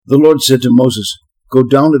The Lord said to Moses, "Go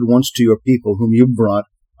down at once to your people whom you brought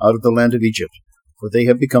out of the land of Egypt, for they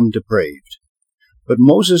have become depraved." But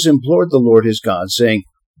Moses implored the Lord his God, saying,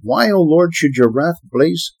 "Why, O Lord, should your wrath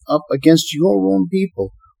blaze up against your own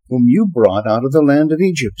people, whom you brought out of the land of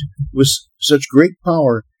Egypt, with such great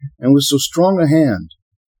power and with so strong a hand?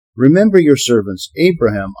 Remember your servants,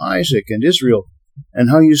 Abraham, Isaac, and Israel, and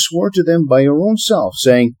how you swore to them by your own self,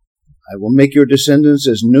 saying, 'I will make your descendants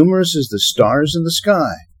as numerous as the stars in the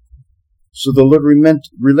sky.'" So the Lord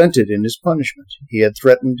relented in his punishment he had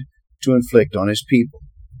threatened to inflict on his people.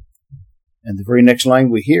 And the very next line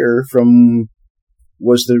we hear from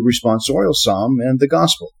was the responsorial psalm and the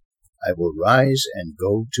gospel. "I will rise and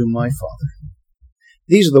go to my father."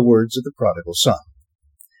 These are the words of the prodigal son.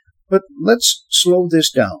 But let's slow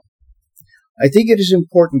this down. I think it is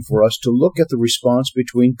important for us to look at the response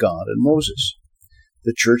between God and Moses.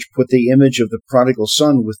 The church put the image of the prodigal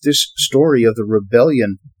son with this story of the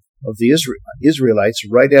rebellion of the Israelites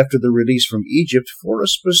right after the release from Egypt for a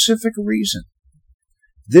specific reason.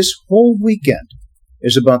 This whole weekend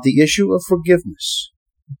is about the issue of forgiveness.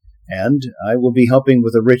 And I will be helping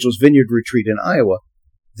with the Rachel's Vineyard retreat in Iowa.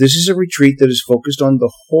 This is a retreat that is focused on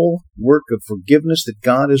the whole work of forgiveness that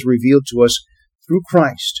God has revealed to us through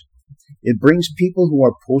Christ. It brings people who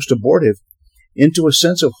are post-abortive into a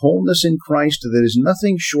sense of wholeness in Christ that is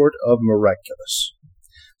nothing short of miraculous.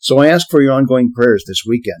 So I ask for your ongoing prayers this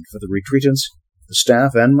weekend for the retreatants, the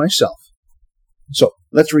staff, and myself. So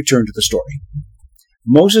let's return to the story.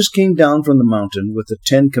 Moses came down from the mountain with the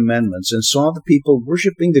 10 Commandments and saw the people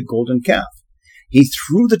worshiping the golden calf. He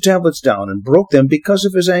threw the tablets down and broke them because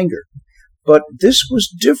of his anger. But this was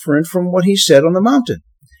different from what he said on the mountain.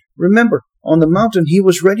 Remember, on the mountain he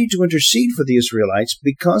was ready to intercede for the Israelites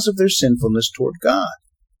because of their sinfulness toward God.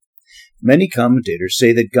 Many commentators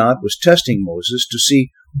say that God was testing Moses to see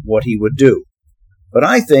what he would do. But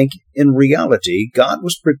I think, in reality, God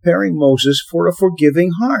was preparing Moses for a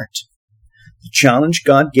forgiving heart. The challenge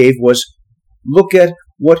God gave was, look at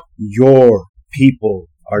what your people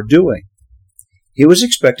are doing. He was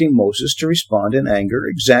expecting Moses to respond in anger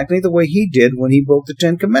exactly the way he did when he broke the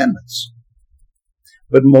 10 Commandments.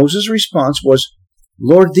 But Moses' response was,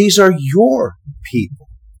 "Lord, these are your people."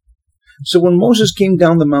 So when Moses came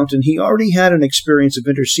down the mountain, he already had an experience of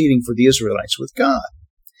interceding for the Israelites with God.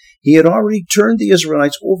 He had already turned the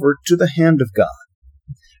Israelites over to the hand of God.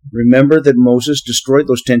 Remember that Moses destroyed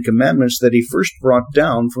those 10 Commandments that he first brought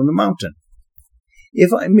down from the mountain.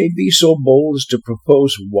 If I may be so bold as to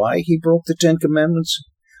propose why he broke the 10 Commandments,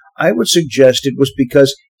 I would suggest it was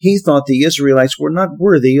because he thought the Israelites were not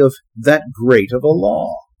worthy of that great of a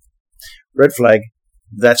law. Red flag,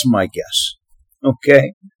 that's my guess.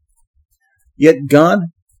 Okay? Yet God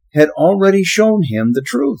had already shown him the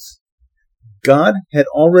truth. God had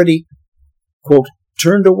already, quote,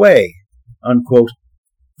 turned away, unquote,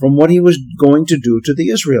 from what he was going to do to the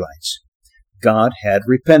Israelites. God had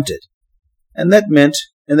repented. And that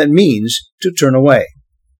means to turn away.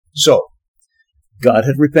 So, God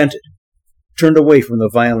had repented, turned away from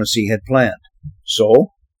the violence he had planned.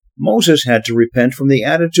 So, Moses had to repent from the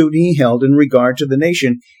attitude he held in regard to the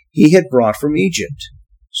nation he had brought from Egypt.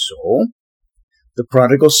 So, the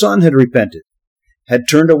prodigal son had repented, had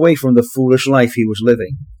turned away from the foolish life he was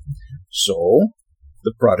living. So,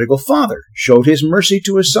 the prodigal father showed his mercy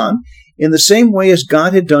to his son in the same way as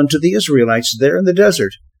God had done to the Israelites there in the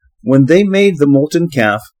desert when they made the molten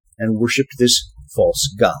calf and worshipped this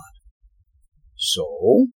false god.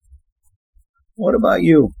 So, what about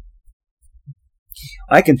you?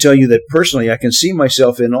 I can tell you that personally I can see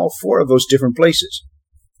myself in all 4 of those different places.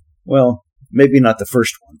 Well, maybe not the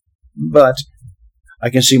first one, but I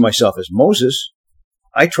can see myself as Moses.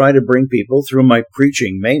 I try to bring people, through my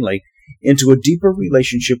preaching mainly, into a deeper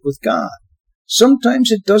relationship with God.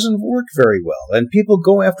 Sometimes it doesn't work very well, and people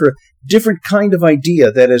go after a different kind of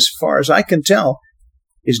idea that, as far as I can tell,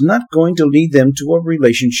 is not going to lead them to a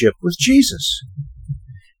relationship with Jesus.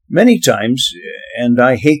 Many times, and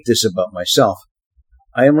I hate this about myself,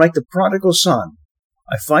 I am like the prodigal son.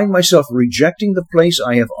 I find myself rejecting the place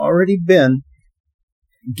I have already been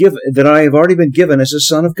given as a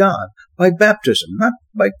son of God by baptism, not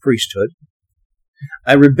by priesthood.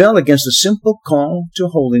 I rebel against the simple call to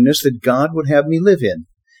holiness that God would have me live in,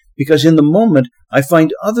 because in the moment I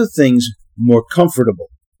find other things more comfortable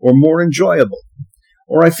or more enjoyable,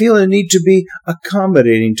 or I feel a need to be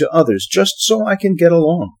accommodating to others just so I can get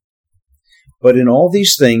along. But in all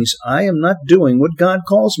these things, I am not doing what God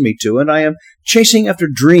calls me to, and I am chasing after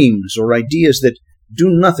dreams or ideas that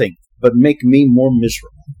do nothing but make me more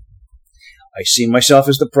miserable. I see myself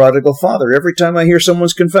as the prodigal father every time I hear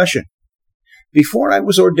someone's confession. Before I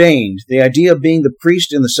was ordained, the idea of being the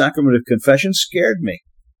priest in the sacrament of confession scared me.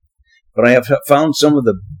 But I have found some of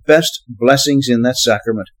the best blessings in that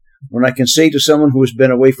sacrament when I can say to someone who has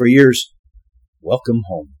been away for years, "Welcome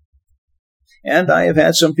home." And I have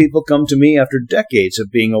had some people come to me after decades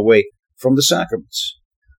of being away from the sacraments.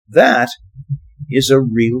 That is a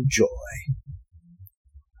real joy.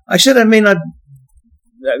 I said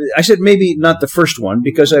maybe not the first one,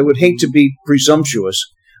 because I would hate to be presumptuous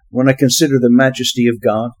when I consider the majesty of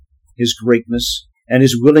God, His greatness, and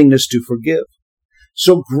His willingness to forgive.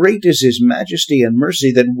 So great is His majesty and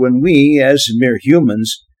mercy that when we, as mere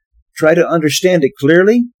humans, try to understand it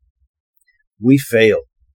clearly, we fail.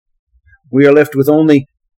 We are left with only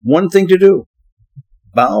one thing to do: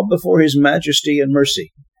 bow before His majesty and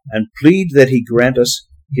mercy and plead that He grant us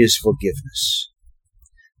His forgiveness.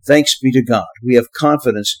 Thanks be to God. We have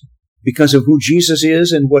confidence because of who Jesus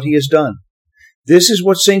is and what He has done. This is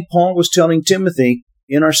what St. Paul was telling Timothy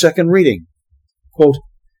in our second reading. Quote,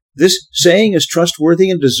 "This saying is trustworthy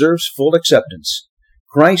and deserves full acceptance.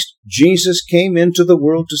 Christ Jesus came into the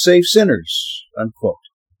world to save sinners." Unquote.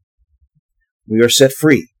 We are set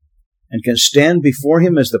free and can stand before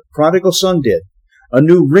Him as the prodigal son did, a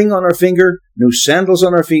new ring on our finger, new sandals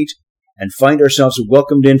on our feet, and find ourselves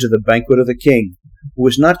welcomed into the banquet of the King, who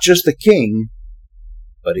is not just the King,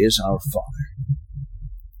 but is our Father.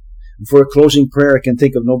 And for a closing prayer, I can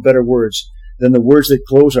think of no better words than the words that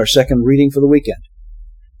close our second reading for the weekend.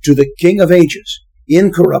 To the King of ages,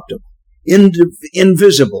 incorruptible,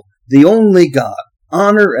 invisible, the only God,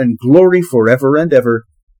 honor and glory forever and ever.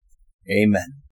 Amen.